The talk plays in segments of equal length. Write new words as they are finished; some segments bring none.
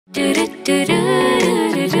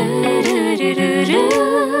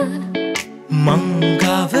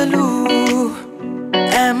Mangavalu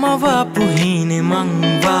Emava puhine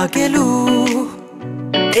mangvagelu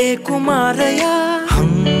E kumaraya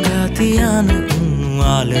hangatiyanu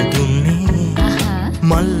aladunne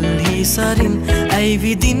Malli sarin ai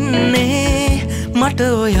vidinne mata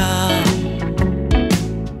oya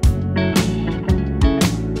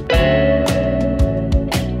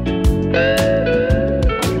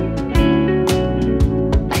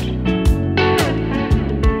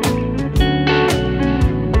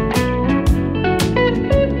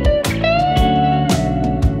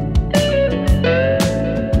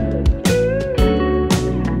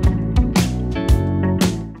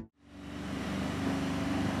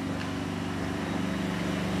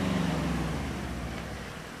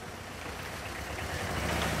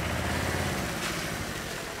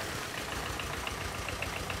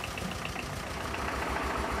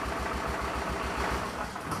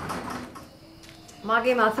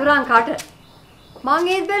මගේ මසුරන් කට මං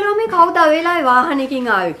ඒත් බැලුවා මේ කවුද වෙලාවේ වාහනයකින්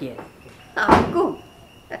ආවේ කියලා. අක්කු.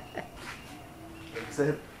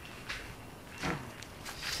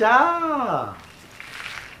 ෂා.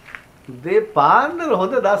 දෙපාන්නර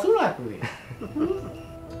හොඳ දසුණක් නේ.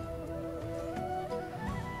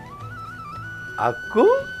 අක්කු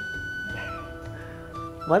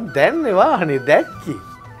මං දැන් මේ වාහනේ දැක්කේ.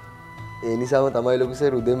 ඒ නිසාම තමයි ලොකු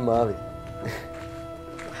සර් උදෙන්ම ආවේ.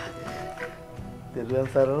 දෙවියන්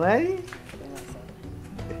සරණයි.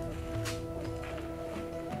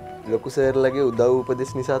 ලොකු සර්ලගේ උදව්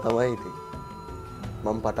උපදෙස් නිසා තමයි ඉතින්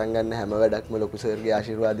මම පටන් ගන්න හැම වැඩක්ම ලොකු සර්ගේ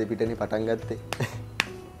ආශිර්වාදය පිටනේ පටන් ගත්තේ.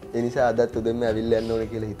 ඒ නිසා අදත් උදෙන්ම ඇවිල්ලා යන්න ඕනේ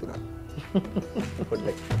කියලා හිතුණා.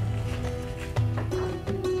 පොඩ්ඩක්.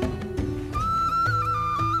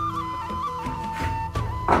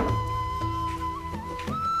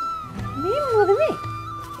 මේ මොකද මේ?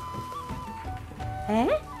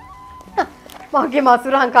 ඈ? මගේ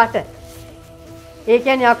මසුරන් කට. ඒ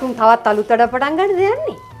කියන්නේ අකුන් තවත් අලුතට පටන් ගන්නද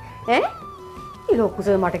යන්නේ? ඈ? ඒ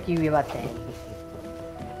ලොකුසර් මට කිව්වේවත් නැහැ.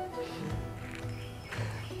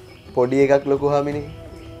 පොඩි එකක් ලොකු හාමිනේ.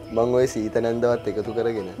 මම ওই සීතනන්දවත් එකතු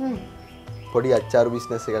කරගෙන පොඩි අච්චාරු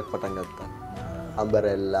බිස්නස් එකක් පටන් ගත්තා.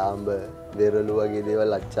 අම්බරෙල්ලා, අම්බ, වෙරළු වගේ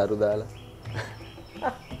දේවල් අච්චාරු දාලා.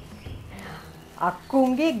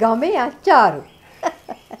 අක්කුන්ගේ ගමේ අච්චාරු.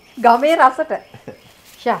 ගමේ රසට.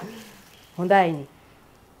 ෂා හොඳයිනේ.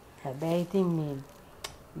 හැබැයි ඉතින්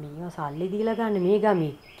මේවා සල්ලි දීලා ගන්න මේ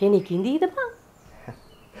ගමේ කෙනෙක් ඉඳීද බං?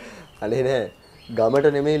 අනේ නෑ. ගමට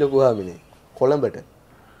නෙමෙයි ලොකු හාමිනේ. කොළඹට.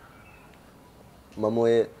 මම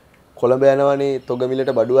ඔය කොළඹ යනවනේ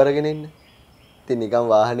තොගමිලට බඩු අරගෙන ඉන්න. ඉතින් නිකන්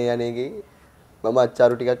වාහනේ යන්නේගේ මම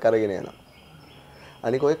අච්චාරු ටිකක් අරගෙන යනවා.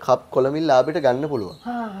 අනික ඔය කප් කොළමිල් ලාභෙට ගන්න පුළුවන්.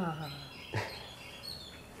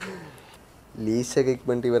 ලීස් එක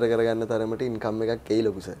ඉක්මනට ඉවර කරගන්න තරමට ඉන්කම් එකක් එයි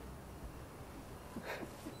ලොකු සර්.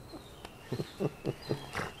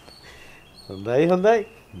 හොඳයි හොඳයි.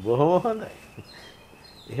 බොහොම හොඳයි.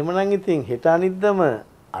 එහෙමනම් ඉතින් හෙට අනිද්දම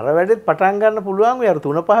අර වැඩෙත් පටන් ගන්න පුළුවන් වෙයි අර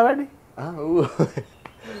 3-5 වැඩේ. ඔව්.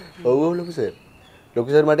 ඔව් ලොකු සර්. ලොකු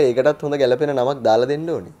සර් මට ඒකටත් හොඳ ගැලපෙන නමක් දාලා දෙන්න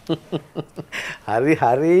ඕනේ. හරි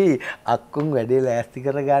හරි. අක්කුන් වැඩේ ලෑස්ති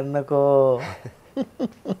කරගන්නකෝ.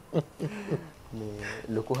 මේ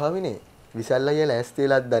ලොකු හාමිනේ විසල් අයියා ලෑස්ති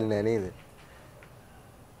වෙලාද දන්නේ නැහැ නේද?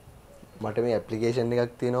 මට මේ ඇප්ලිකේෂන්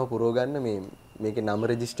එකක් තියෙනවා පුරව ගන්න මේකේ නම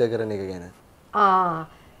රෙජිස්ටර් කරන එක ගැන.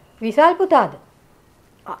 විසල් පුතාද?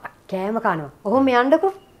 කෑම කනවා. ඔහොම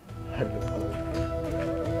යන්නකෝ.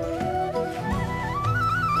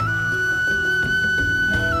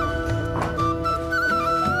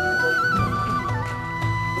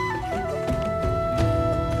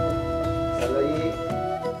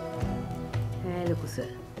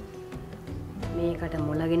 මේකට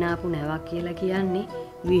මොළගෙන ආපු නැවක් කියලා කියන්නේ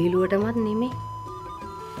විහිළුවටමත් නෙමෙයි.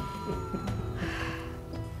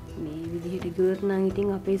 මේ විදිහට ගියොත් නම් ඉතින්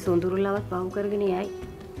අපේ සොඳුරුලවත් පහු කරගෙන යයි.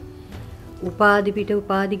 උපාධි පිට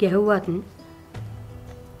උපාධි ගැහුවත්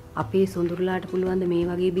අපේ සොඳුරුලාට පුළුවන් ද මේ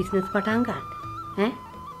වගේ බිස්නස් පටන් ගන්න? ඈ?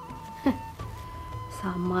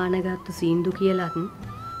 සම්මාන ගත්තු සින්දු කියලාත්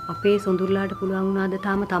අපේ සොඳුරුලාට පුළුවන් වුණාද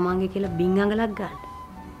තාම තමන්ගේ කියලා බින් අඟලක් ගන්න?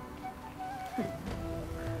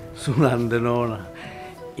 සුනන්ද නෝනා.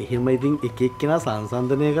 එහෙම ඉතින් එක එක්කෙනා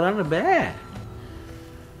සංසන්දනය කරන්න බෑ.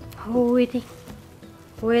 ඔව් ඉතින්.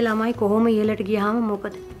 ඔය ළමයි කොහොම ඉහළට ගියාම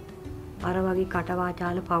මොකද? අර වගේ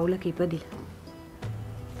කටවාචාල පවුලක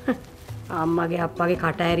ඉපදිලා. අම්මගේ අප්පගේ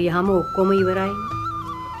කට ඇරියාම ඔක්කොම ඉවරයි.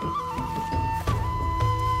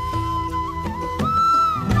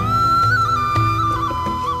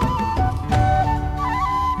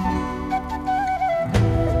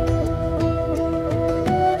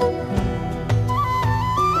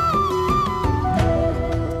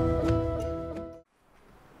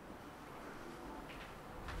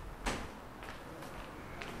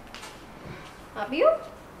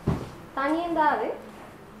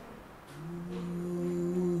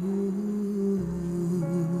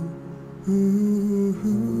 අබි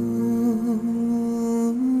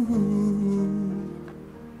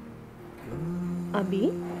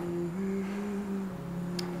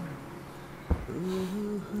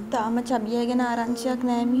තාම චබිය ගැන ආරංචියක්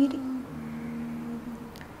නෑ මිහිරි.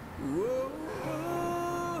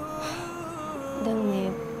 දැන් මේ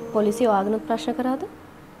පොලිසිය ආගනුත් ප්‍රශ්න කරාද?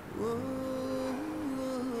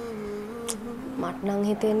 මට නම්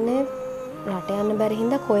හිතෙන්නේ රට යන්න බැරි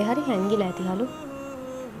හින්දා කොයි හරි හැංගිලා ඇතිහලු.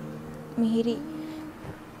 මිහිරි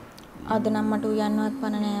අද නම් මට උයන්නවත්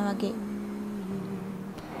පණ නෑ වගේ.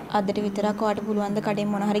 අදට විතරක් ඔයාට පුළුවන් ද කඩෙන්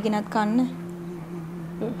මොන හරි ගෙනත් කන්න?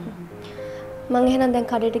 මං එහෙනම් දැන්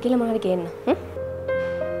කඩේට ගිහලා මොන හරි ගේන්න.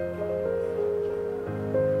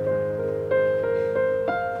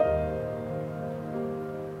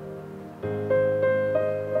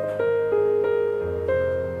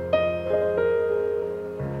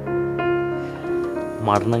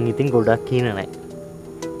 මට නම් ඉතින් ගොඩක් කියන නැහැ.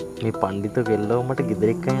 මේ පඬිතු කෙල්ලව මට ගෙදර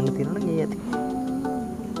එක්ක යන්න තියෙනවා නම් ඒ ඇති.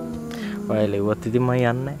 ඔය ලෙව්වත් ඉතින් මම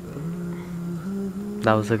යන්නේ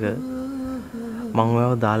දවසක මම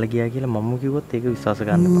ඔයව දාලා ගියා කියලා මම කිව්වොත් ඒක විශ්වාස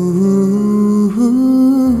ගන්න එපා.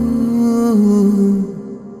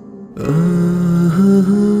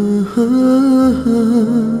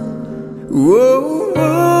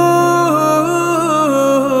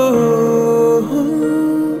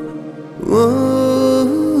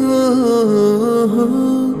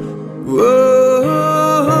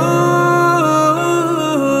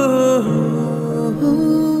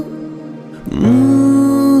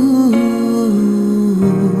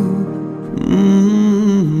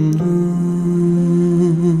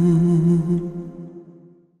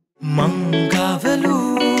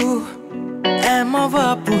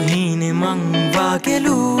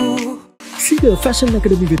 ෆැෂන්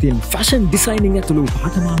අකඩමි වෙතින් ෆැෂන් ඩිසයිනිං ඇතුළු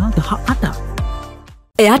පාඨමාලා 18.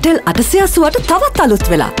 එයාටෙල් 880ට තවත් අලුත්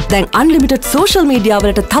වෙලා. දැන් අන්ලිමිටඩ් සෝෂල් මීඩියා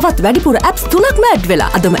වලට තවත් වැඩිපුර ඇප්ස් 3ක්ම ඇඩ් වෙලා.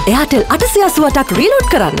 අදම එයාටෙල් 880ටක් රීලෝඩ්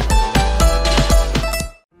කරන්න.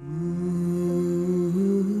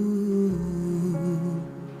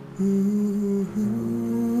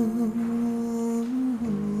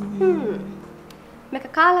 මේක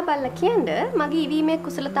කාලා බලලා කියන්න මගේ ඉවීමේ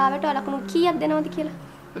කුසලතාවයට ලකුණු කීයක් දෙනවද කියලා.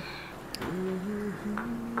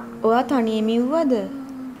 ඔයා තනියම ඉව්වද?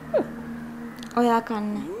 ඔයා කන්න.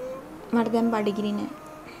 මට දැන් බඩගිනි නෑ.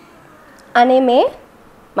 අනේ මේ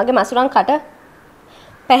මගේ මසුරන් කට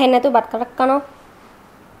පැහෙන්නේ නැතුව බත් කටක් කනවා.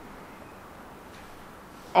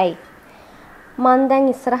 ඇයි? මං දැන්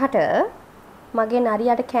ඉස්සරහට මගේ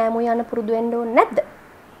නරියට කෑමු යන පුරුදු වෙන්න ඕනේ නැද්ද?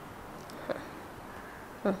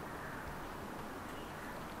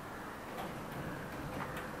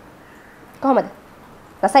 කොහමද?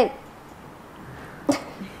 රසයි.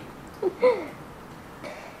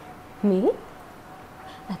 මේ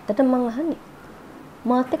ඇත්තටම මං අහන්නේ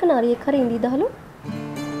මාත් එක්ක නරියෙක් හරි ඉඳීදහලු.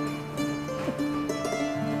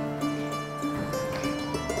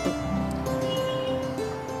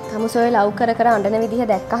 තමුසොය ලව් කර කර අඬන විදිහ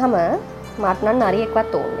දැක්කහම මට නම්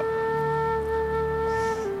නරියෙක්වත් ඕනේ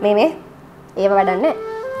නෑ. මේ ඒව වැඩක් නෑ.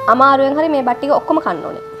 අමාරුවෙන් හරි මේ බත් ටික ඔක්කොම කන්න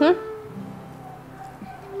ඕනේ.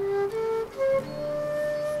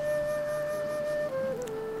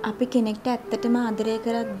 අපි කෙනෙක්ට ඇත්තටම ආදරය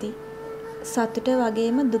කරද්දී සතුට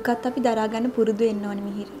වගේම දුකත් අපි දරා ගන්න පුරුදු වෙන්න ඕනේ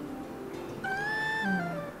මිහිරි.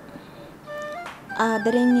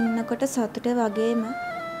 ආදරෙන් ඉන්නකොට සතුට වගේම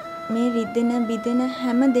මේ රිදෙන බිදෙන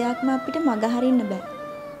හැම දෙයක්ම අපිට මග හරින්න බෑ.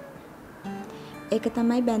 ඒක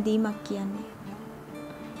තමයි බැඳීමක් කියන්නේ.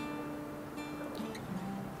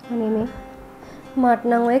 අනේ මට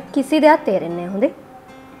නම් ඔය කිසි දෙයක් තේරෙන්නේ නැහැ හොඳේ.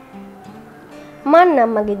 මං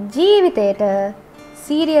නම් මගේ ජීවිතේට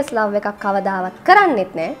සීරියස් ලව් එකක් කවදාවත්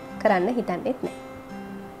කරන්නෙත් නෑ, කරන්න හිතන්නෙත් නෑ.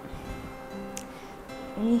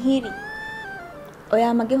 මිහිරි.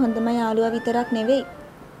 ඔයා මගේ හොඳම යාළුවා විතරක් නෙවෙයි.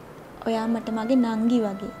 ඔයා මට මගේ නංගි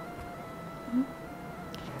වගේ.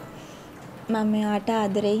 මම ඔයාට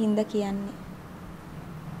ආදරේ හින්දා කියන්නේ.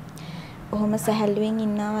 ඔහොම සැහැල්ලුවෙන්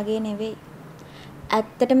ඉන්නා වගේ නෙවෙයි.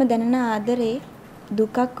 ඇත්තටම දැනෙන ආදරේ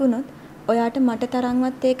දුකක් වුණොත් ඔයාට මට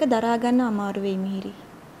තරම්වත් ඒක දරා ගන්න අමාරු වෙයි මිහිරි.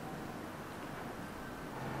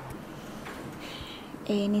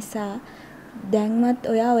 ඒ නිසා දැන්වත්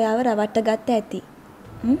ඔයා ඔයාව රවට්ට ගත්ත ඇති.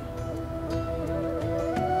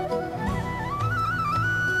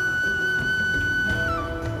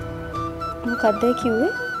 මොකද්ද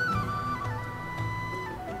කිව්වේ?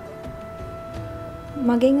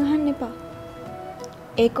 මගෙන් අහන්න එපා.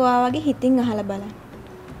 ඒක ඔයා වගේ හිතින් අහලා බලන්න.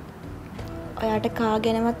 ඔයාට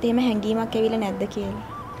කාගෙනවත් එහෙම හැඟීමක් ඇවිල්ලා නැද්ද කියලා.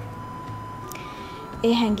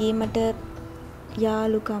 ඒ හැඟීමට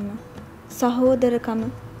යාළුකම, සහෝදරකම,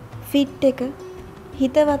 ෆිට් එක,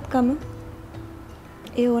 හිතවත්කම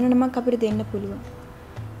ඒ ඕනනමක් අපිට දෙන්න පුළුවන්.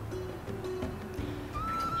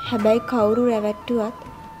 හැබැයි කවුරු රැවට්ටුවත්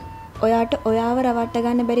ඔයාට ඔයාව රවට්ට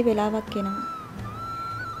ගන්න බැරි වෙලාවක් එනවා.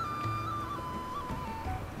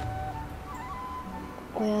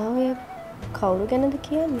 ඔයා ඔය කවුරු ගැනද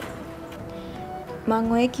කියන්නේ?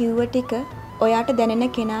 මං ඔය කිව්ව ටික ඔයාට දැනෙන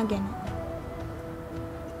කෙනා ගැන.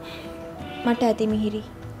 මට ඇති මිහිරි.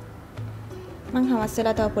 මං හවස්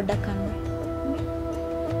වෙලා තව පොඩ්ඩක් කන්නම්.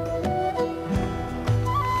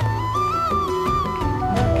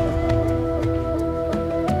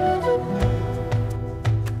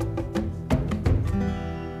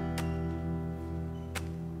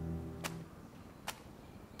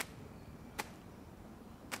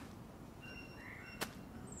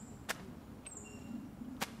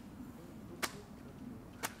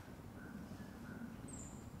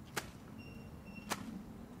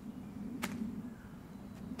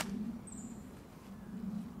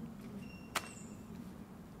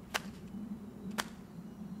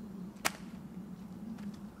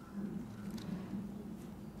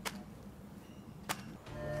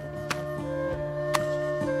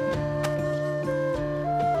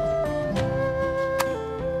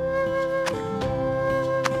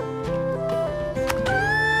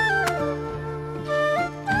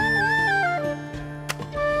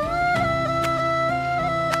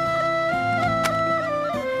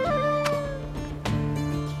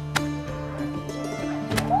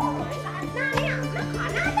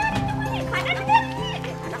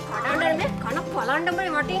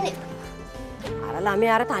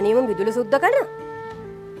 ළමයා අර තනියම විදුලි සුද්ධ කරන.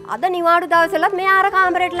 අද නිවාඩු දවසලත් මෙයා අර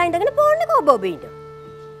කාමරේටලා ඉඳගෙන ෆෝන් එක ඔබ ඉන්න.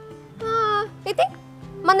 ඉතින්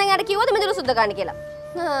මම දැන් යාට කිව්වද විදුලි සුද්ධ කරන්න කියලා?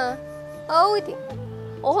 ඔව් ඉතින්.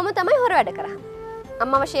 ඔහොම තමයි හොර වැඩ කරා.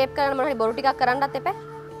 අම්මව ෂේප් කරන්න මොනවා හරි බොරු ටිකක් කරන්නත් එපා.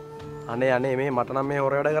 අනේ අනේ මේ මට නම් මේ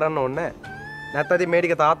හොර වැඩ කරන්න ඕනේ නැහැ. නැත්නම් ඉතින් මේ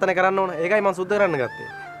ටික තාත්තනේ කරන්න ඕන. ඒකයි මම සුද්ධ කරන්න ගත්තේ.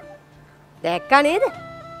 දැක්කා නේද?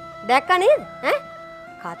 දැක්කා නේද? ඈ?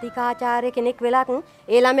 කතිකාචාර්ය කෙනෙක් වෙලත්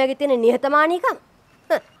ඒ ළමයාගේ තියෙන නිහතමානීකම.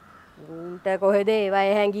 උන්ට කොහෙද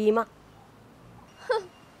ඒවයි හැංගීම?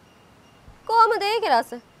 කොහමද ඒක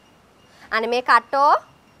රස? අනේ මේ කට්ටෝ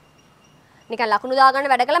නිකන් ලකුණු දාගන්න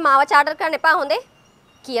වැඩ කළා මාව චාටර් කරන්න එපා හොඳේ.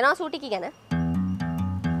 කියනවා සූටිකි ගැන.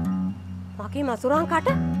 මගේ මසුරන් කට?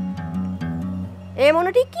 ඒ මොන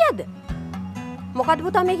ටික කියද්ද? මොකද්ද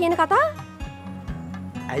පුතා මේ කියන කතාව?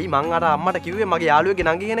 ඇයි මං අර අම්මට කිව්වේ මගේ යාළුවෙක්ගේ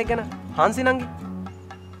නංගි කෙනෙක් ගැන? හාන්සි නංගි.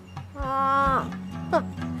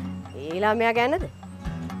 ඒ ළමයා ගැනද?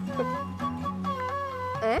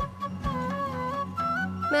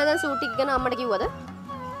 මම දැන් සූටික් ගැන අම්මට කිව්වද?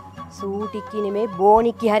 සූටික්කි නෙමේ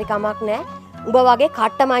බෝනික්කි හරි කමක් නැහැ. උඹ වගේ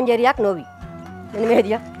කට්ට මංජරියක් නොවි. මෙන්න මේ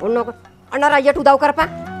දියා. ඔන්නෝක. අන්න රයියට උදව් කරපන්.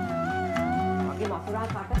 මගේ මසුරා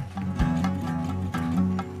කට.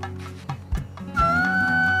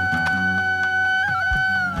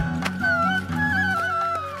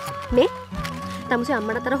 මේ තමුසේ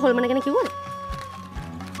අම්මට අතර හොල්මන ගැන කිව්වද?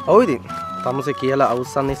 ඔව් ඉතින්. තමුසේ කියලා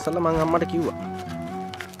අවුස්සන්න ඉස්සෙල්ලා මං අම්මට කිව්වා.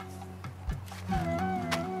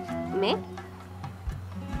 මේ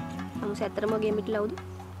තමුසේ ඇත්තටම ගේම් පිටලවුද?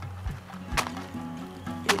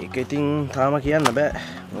 ඒක ඉතින් තාම කියන්න බෑ.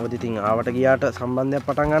 මොකද ඉතින් ආවට ගියාට සම්බන්ධයක්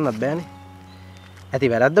පටන් ගන්නත් බෑනේ.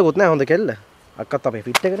 ඇති වැරද්දකුත් නැහැ හොඳ කෙල්ල. අක්කත් අපේ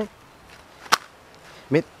ෆිට් එකනේ.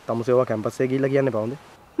 මේ තමුසේ ඔයා කැම්පස් එකේ ගිහිල්ලා කියන්නේ පවුන්ද?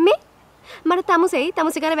 මේ මට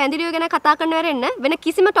තමුසේ ගැන වැඳිලියෝ ගැන කතා කරන්න වෙරෙන්න වෙන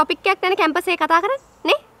කිසිම ටොපික් එකක් නැනේ කැම්පස් එකේ කතා කරන්නේ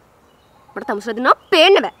නේ? මට තමුසේ දෙනවා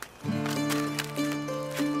පේන්න බෑ.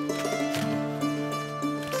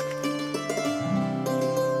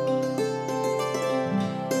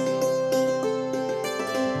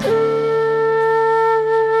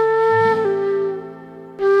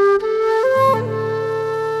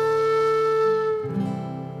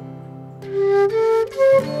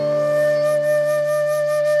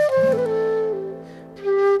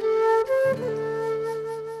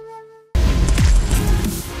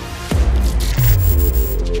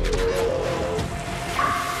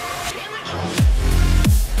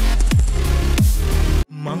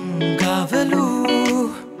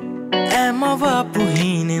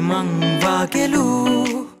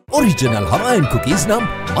 Original Hawaiian cookies nam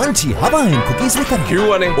Manchi Hawaiian cookies විතරයි.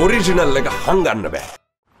 කිව්වනේ ඔරිජිනල් එක හංගන්න බෑ.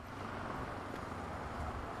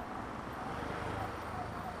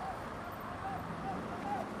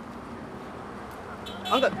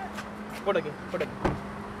 අංකල් පොඩක.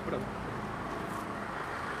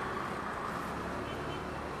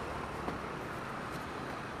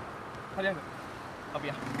 හරි අංකල්. අපි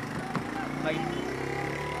යන්න. නැගි.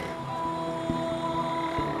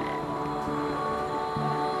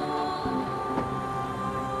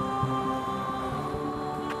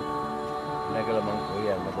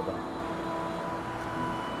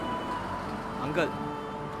 අංකල්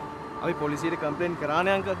අපි පොලිසියට කම්ප්ලේන්ට්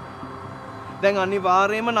කරානේ අංකල්. දැන්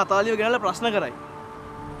අනිවාර්යයෙන්ම නතාලියව ගෙනල්ලා ප්‍රශ්න කරයි.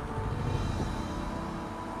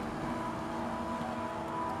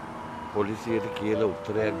 පොලිසියට කියලා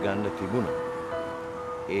උත්තරයක් ගන්න තිබුණා.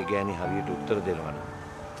 ඒ ගෑණි හරියට උත්තර දෙනවා නේද?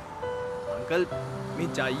 අංකල් මේ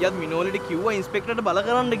ජයත් මිනෝලිට කිව්වා ඉන්ස්පෙක්ටර්ට බල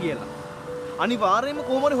කරන්න කියලා. අනිවාර්යයෙන්ම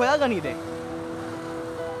කොහොම හරි හොයාගනී දැන්.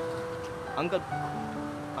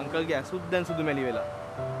 අංකල්ගේ ඇසුත් දැන් සුදු මැලි වෙලා.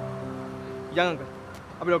 යන් අංකල්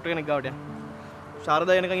අපි ડોක්ටර් කෙනෙක් ගාවට යන්න.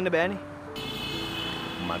 ශාරදා එනකන් ඉන්න බෑනේ.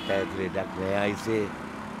 මට ඇතුලේ ඩක් නෑ අයිසේ.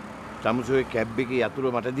 සමුසෝයේ කැබ් එකේ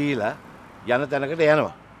යතුරු මට දීලා යන තැනකට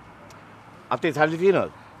යනවා. අතේ සල්ලි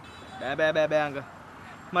තියනවද? බෑ අංකල්.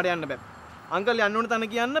 මට යන්න බෑ. අංකල් යන්න ඕන තැන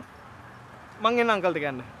කියන්න මං එන්න අංකල්ට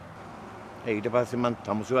කියන්න. ඊට පස්සේ මං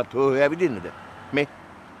සමුසෝවත් හොය ඇවිදින්නද? මේ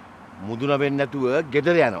මුදුන වෙන්නේ නැතුව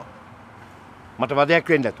ගෙදර යනවා. මට වදයක්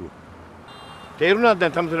වෙන්නේ නැතුව. තේරුණාද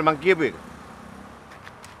දැන් සමුසෝට මං කියපු එක?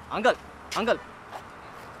 අංකල්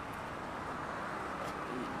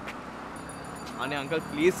අනේ අංකල්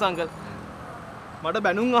ප්ලීස් අංකල් මට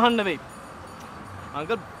බැනුම් අහන්න වෙයි.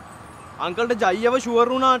 අංකල්ට ජයව ෂුවර්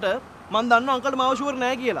වුණාට මං දන්නවා අංකල්ට මාව ෂුවර්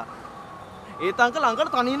නෑ කියලා. ඒත්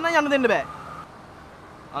අංකල්ට තනියෙන් නම් යන්න දෙන්න බෑ.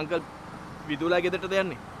 අංකල් විදුලා ගෙදරටද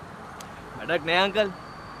යන්නේ? වැඩක් නෑ අංකල්.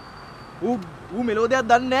 ඌ මෙලෝදියක්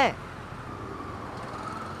දන්නේ නෑ.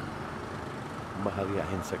 බහරි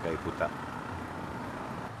අහිංසකයි පුතා.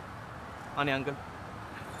 අනේ අංකල්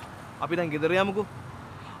අපි දැන් ගෙදර යමුකෝ.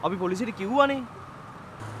 අපි පොලිසියට කිව්වනේ.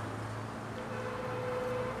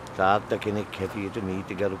 තාත්තා කෙනෙක් හැටියට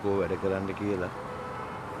නීතිගරුකව වැඩ කරන්න කියලා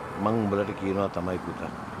මං උඹලට කියනවා තමයි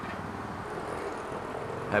පුතා.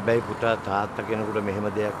 හැබැයි පුතා තාත්තා කෙනෙකුට මෙහෙම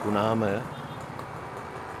දෙයක් වුණාම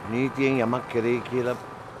නීතියෙන් යමක් කරේ කියලා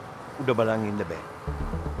උඩ බලන් ඉන්න බෑ.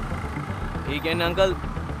 ඒ කියන්නේ අංකල්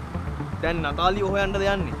දැන් නතාලිය හොයන්නද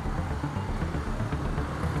යන්නේ?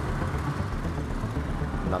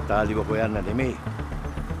 නතාලිව හොයන්න නෙමෙයි.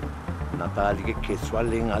 නතාලිගේ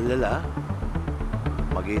කෙස්වල්ලෙන් අල්ලලා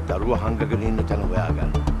මගේ දරුවා හංගගෙන ඉන්න තැන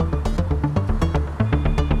හොයාගන්න.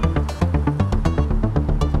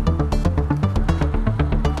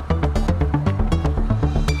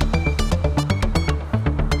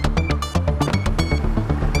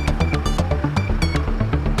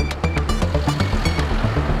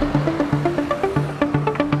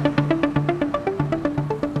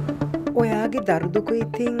 ඔයාගේ දරුදුක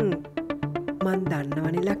ඉතින් මන්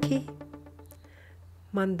දන්නවනේ ලකි.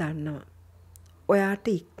 මන් දන්නවා. ඔයාට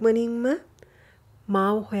ඉක්මනින්ම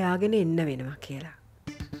මාව හොයාගෙන එන්න වෙනවා කියලා.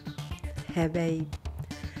 හැබැයි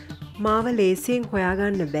මාව ලේසියෙන්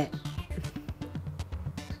හොයාගන්න බෑ.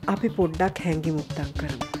 අපි පොඩ්ඩක් හැංගිමුත්තම්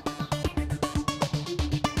කරමු.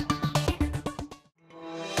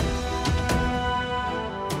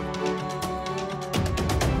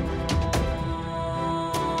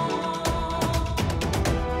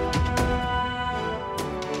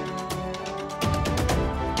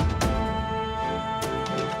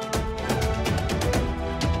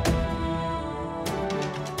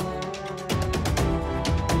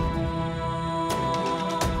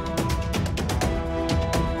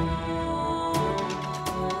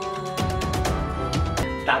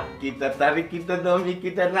 තරිකිට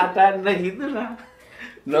නොමිකිට නටන්න හිතුණා.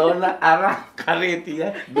 නෝන අරන් කරේ තිය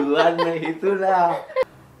දුවන්න හිතුණා.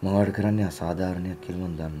 මම වැඩ කරන්නේ අසාධාරණයක් කියලා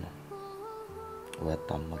මම දන්නවා.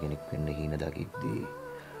 ඔයත් අම්මා කෙනෙක් වෙන්න කියන දකිද්දී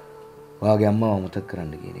ඔයාගේ අම්මව අමතක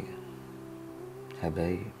කරන්න කියන එක.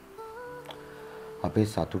 හැබැයි අපේ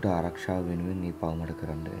සතුට ආරක්ෂාව වෙනුවෙන් මේ පව මට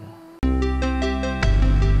කරන්න වෙනවා.